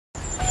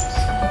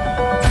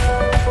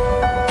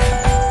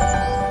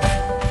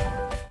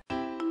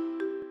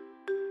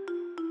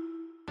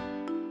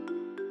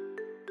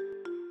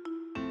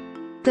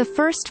The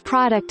first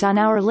product on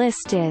our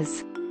list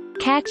is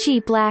Katchy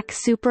Black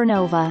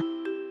Supernova.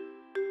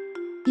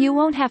 You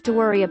won't have to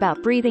worry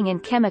about breathing in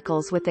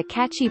chemicals with the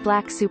Katchy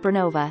Black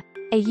Supernova,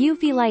 a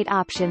UV light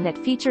option that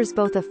features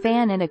both a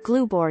fan and a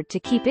glue board to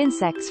keep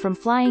insects from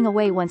flying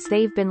away once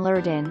they've been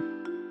lured in.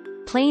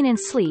 Plain and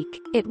sleek,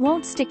 it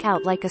won't stick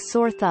out like a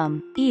sore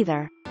thumb,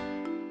 either.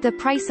 The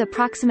price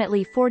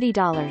approximately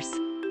 $40.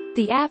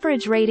 The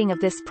average rating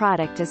of this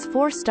product is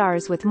 4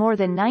 stars with more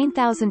than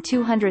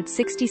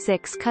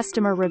 9,266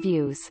 customer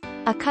reviews.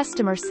 A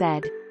customer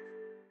said,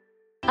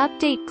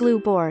 "Update glue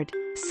board.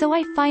 So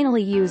I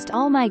finally used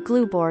all my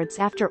glue boards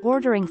after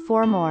ordering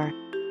 4 more.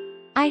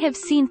 I have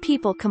seen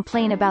people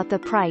complain about the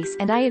price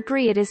and I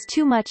agree it is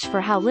too much for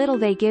how little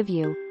they give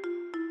you.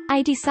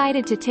 I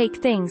decided to take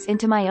things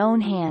into my own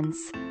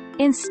hands.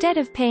 Instead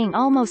of paying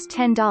almost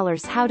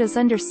 $10, how does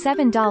under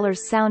 $7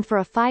 sound for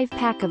a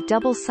 5-pack of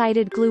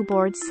double-sided glue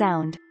boards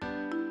sound?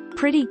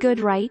 Pretty good,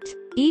 right?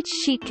 Each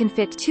sheet can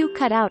fit 2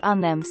 cut out on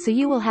them, so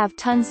you will have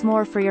tons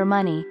more for your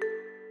money.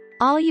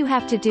 All you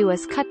have to do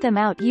is cut them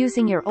out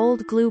using your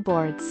old glue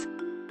boards."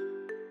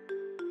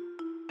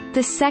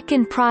 The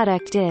second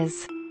product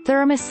is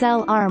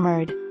Thermacell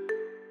Armored.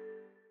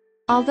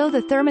 Although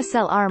the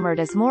Thermacell Armored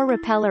is more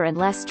repeller and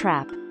less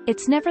trap,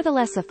 it's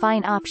nevertheless a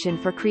fine option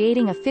for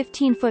creating a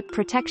 15-foot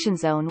protection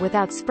zone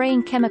without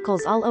spraying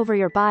chemicals all over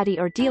your body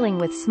or dealing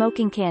with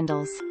smoking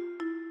candles.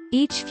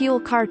 Each fuel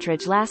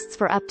cartridge lasts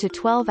for up to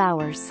 12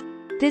 hours.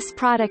 This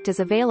product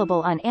is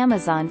available on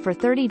Amazon for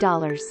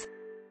 $30.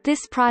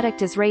 This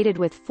product is rated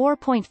with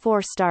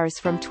 4.4 stars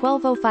from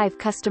 1205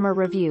 customer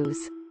reviews.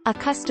 A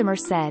customer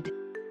said,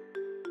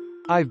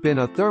 "I've been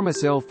a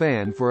Thermacell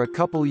fan for a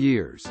couple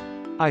years.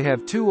 I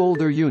have 2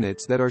 older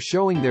units that are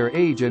showing their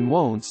age and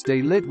won't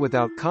stay lit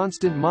without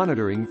constant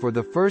monitoring for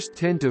the first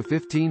 10 to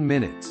 15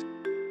 minutes.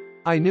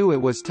 I knew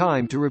it was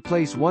time to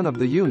replace one of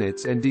the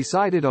units and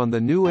decided on the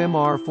new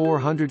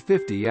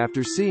MR450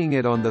 after seeing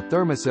it on the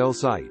Thermacell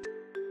site.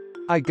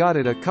 I got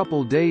it a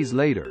couple days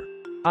later.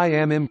 I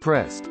am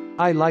impressed.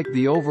 I like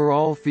the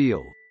overall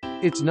feel.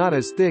 It's not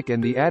as thick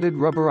and the added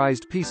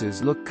rubberized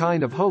pieces look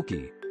kind of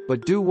hokey,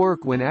 but do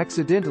work when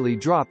accidentally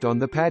dropped on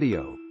the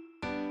patio.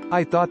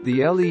 I thought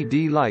the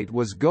LED light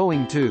was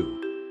going too."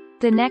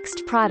 The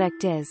next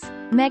product is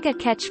Mega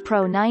Catch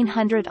Pro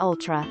 900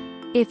 Ultra.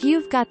 If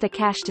you've got the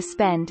cash to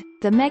spend,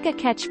 the Mega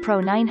Catch Pro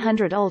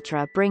 900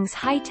 Ultra brings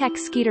high-tech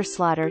skeeter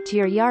slaughter to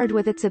your yard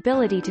with its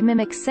ability to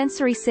mimic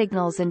sensory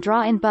signals and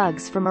draw in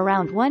bugs from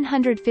around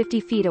 150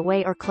 feet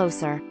away or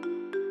closer.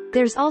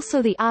 There's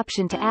also the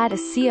option to add a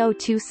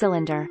CO2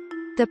 cylinder.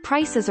 The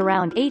price is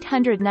around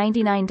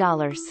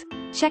 $899.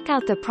 Check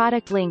out the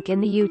product link in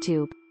the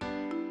YouTube.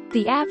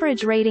 The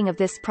average rating of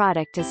this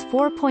product is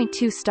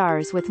 4.2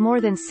 stars with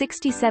more than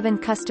 67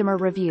 customer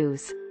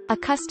reviews. A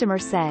customer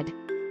said,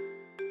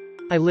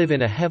 "I live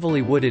in a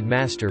heavily wooded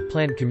master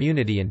plan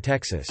community in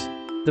Texas.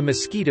 The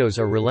mosquitoes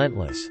are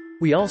relentless.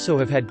 We also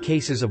have had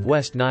cases of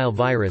West Nile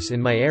virus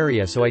in my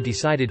area, so I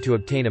decided to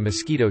obtain a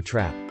mosquito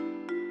trap.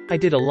 I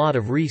did a lot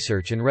of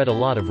research and read a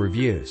lot of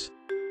reviews.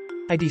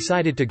 I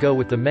decided to go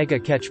with the Mega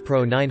Catch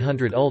Pro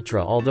 900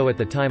 Ultra, although at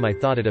the time I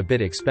thought it a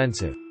bit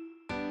expensive.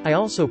 I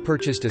also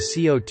purchased a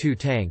CO2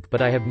 tank,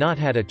 but I have not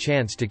had a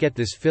chance to get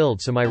this filled,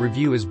 so my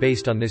review is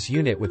based on this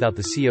unit without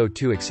the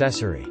CO2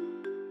 accessory.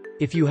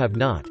 If you have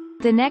not."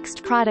 The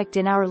next product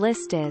in our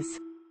list is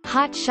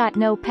Hot Shot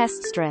No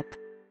Pest Strip.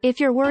 If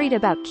you're worried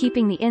about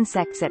keeping the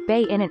insects at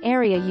bay in an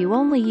area you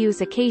only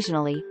use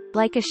occasionally,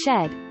 like a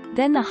shed,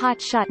 then the Hot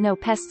Shot No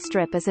Pest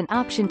Strip is an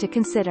option to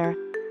consider.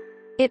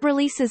 It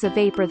releases a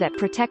vapor that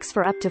protects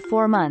for up to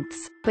 4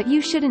 months, but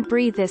you shouldn't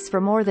breathe this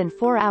for more than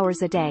 4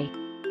 hours a day.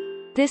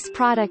 This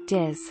product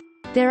is.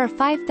 There are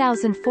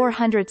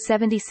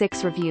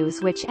 5,476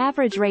 reviews, which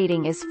average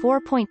rating is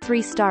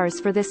 4.3 stars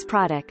for this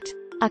product.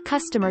 A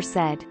customer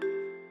said,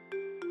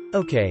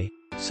 "Okay,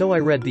 so I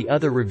read the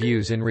other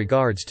reviews in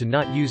regards to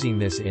not using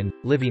this in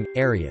living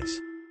areas.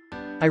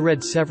 I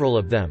read several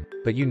of them,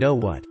 but you know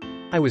what?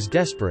 I was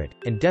desperate,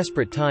 and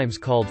desperate times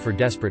called for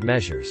desperate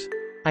measures.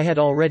 I had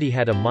already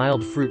had a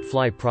mild fruit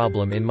fly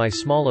problem in my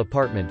small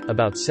apartment,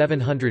 about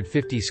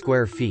 750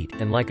 square feet,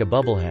 and like a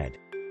bubblehead.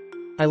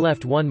 I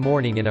left one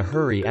morning in a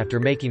hurry after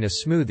making a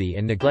smoothie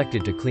and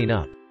neglected to clean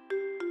up.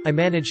 I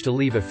managed to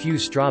leave a few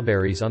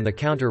strawberries on the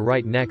counter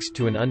right next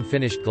to an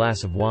unfinished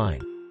glass of wine.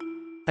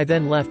 I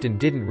then left and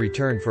didn't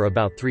return for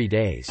about 3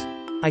 days.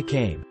 I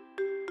came."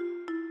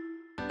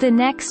 The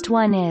next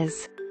one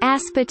is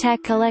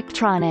Aspectek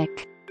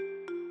Electronic.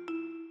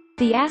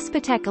 The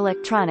Aspectek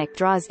Electronic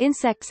draws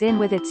insects in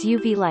with its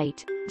UV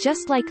light,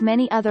 just like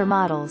many other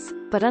models,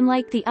 but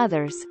unlike the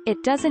others,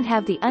 it doesn't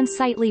have the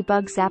unsightly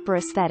bug zapper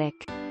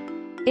aesthetic.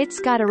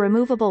 It's got a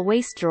removable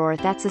waste drawer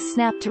that's a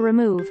snap to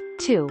remove,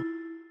 too.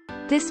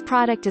 This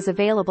product is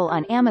available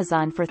on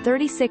Amazon for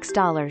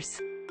 $36.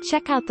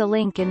 Check out the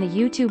link in the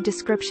YouTube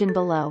description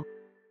below.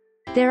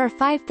 There are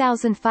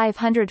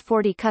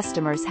 5,540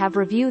 customers have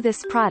reviewed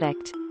this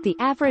product. The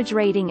average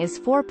rating is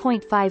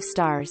 4.5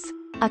 stars.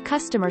 A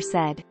customer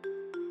said,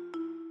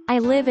 I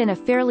live in a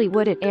fairly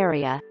wooded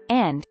area,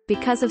 and,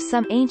 because of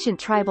some ancient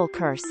tribal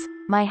curse,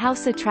 my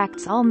house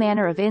attracts all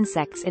manner of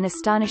insects in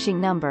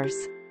astonishing numbers.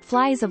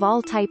 Flies of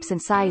all types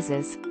and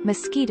sizes,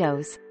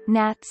 mosquitoes,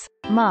 gnats,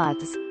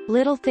 moths,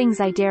 little things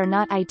I dare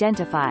not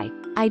identify.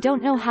 I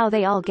don't know how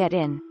they all get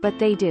in, but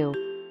they do.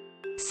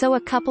 So a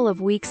couple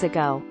of weeks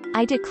ago,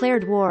 I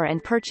declared war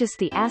and purchased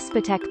the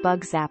Aspectek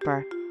Bug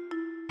Zapper.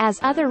 As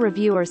other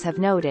reviewers have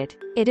noted,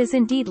 it is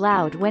indeed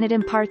loud when it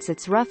imparts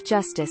its rough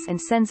justice and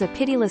sends a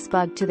pitiless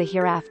bug to the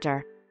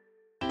hereafter.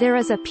 There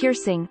is a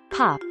piercing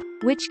pop,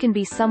 which can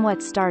be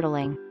somewhat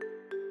startling.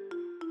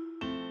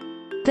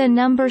 The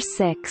number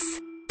 6.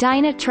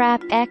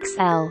 Dynatrap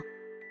XL.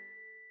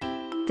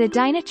 The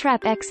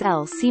Dynatrap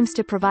XL seems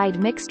to provide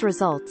mixed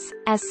results,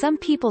 as some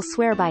people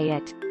swear by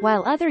it,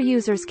 while other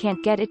users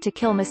can't get it to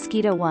kill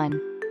Mosquito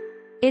 1.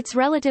 It's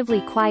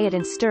relatively quiet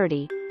and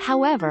sturdy,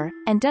 however,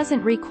 and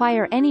doesn't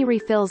require any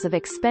refills of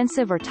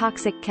expensive or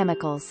toxic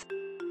chemicals.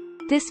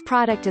 This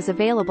product is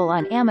available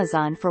on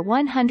Amazon for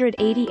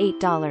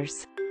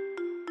 $188.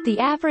 The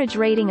average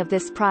rating of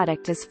this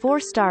product is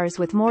 4 stars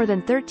with more than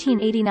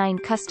 1389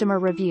 customer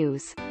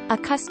reviews. A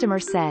customer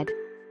said,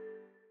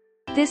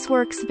 "This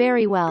works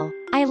very well.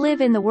 I live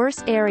in the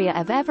worst area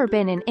I've ever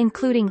been in,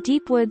 including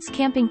deep woods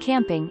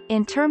camping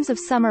in terms of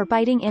summer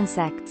biting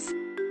insects.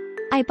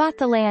 I bought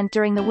the land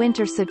during the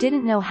winter so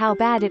didn't know how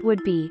bad it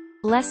would be.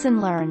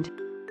 Lesson learned.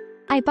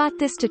 I bought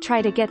this to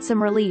try to get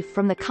some relief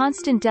from the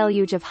constant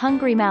deluge of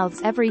hungry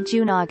mouths every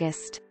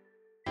June-August.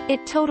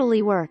 It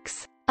totally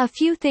works. A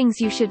few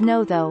things you should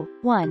know though.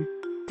 1.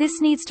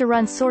 This needs to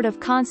run sort of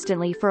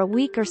constantly for a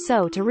week or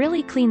so to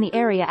really clean the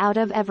area out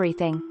of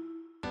everything.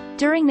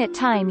 During that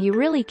time you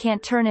really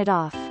can't turn it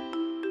off."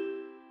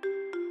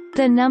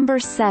 The number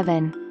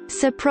 7.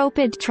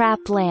 Cypropid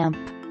Trap Lamp.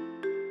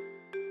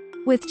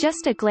 With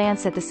just a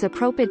glance at the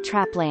Cypropid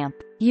trap lamp,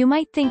 you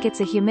might think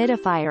it's a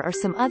humidifier or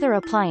some other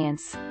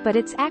appliance, but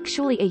it's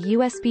actually a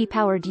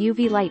USB-powered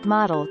UV light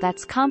model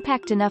that's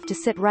compact enough to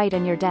sit right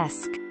on your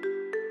desk.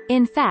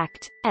 In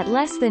fact, at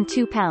less than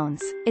 2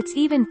 pounds, it's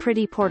even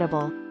pretty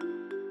portable.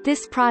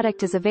 This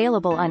product is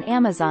available on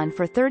Amazon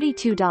for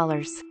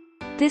 $32.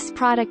 This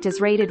product is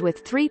rated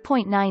with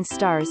 3.9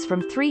 stars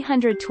from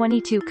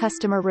 322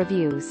 customer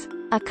reviews.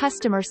 A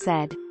customer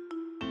said,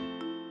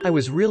 I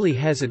was really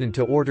hesitant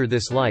to order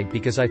this light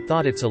because I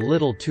thought it's a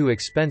little too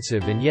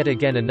expensive and yet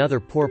again another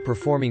poor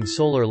performing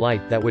solar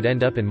light that would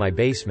end up in my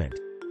basement.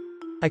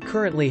 I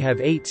currently have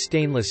 8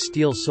 stainless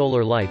steel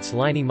solar lights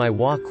lining my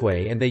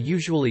walkway and they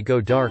usually go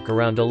dark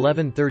around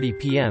 11:30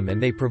 p.m.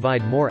 and they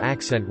provide more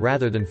accent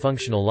rather than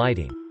functional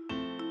lighting.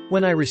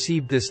 When I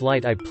received this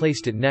light I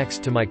placed it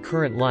next to my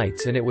current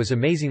lights and it was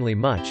amazingly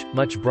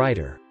much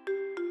brighter.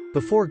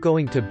 Before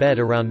going to bed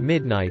around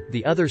midnight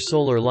the other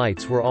solar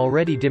lights were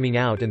already dimming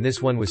out and this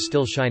one was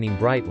still shining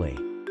brightly.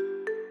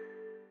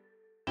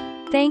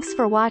 Thanks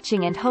for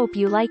watching and hope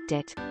you liked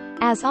it.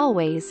 As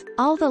always,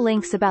 all the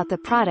links about the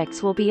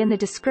products will be in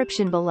the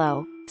description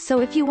below,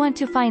 so if you want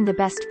to find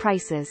the best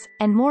prices,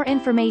 and more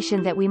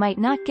information that we might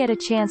not get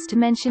a chance to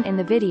mention in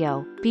the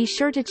video, be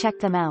sure to check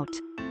them out.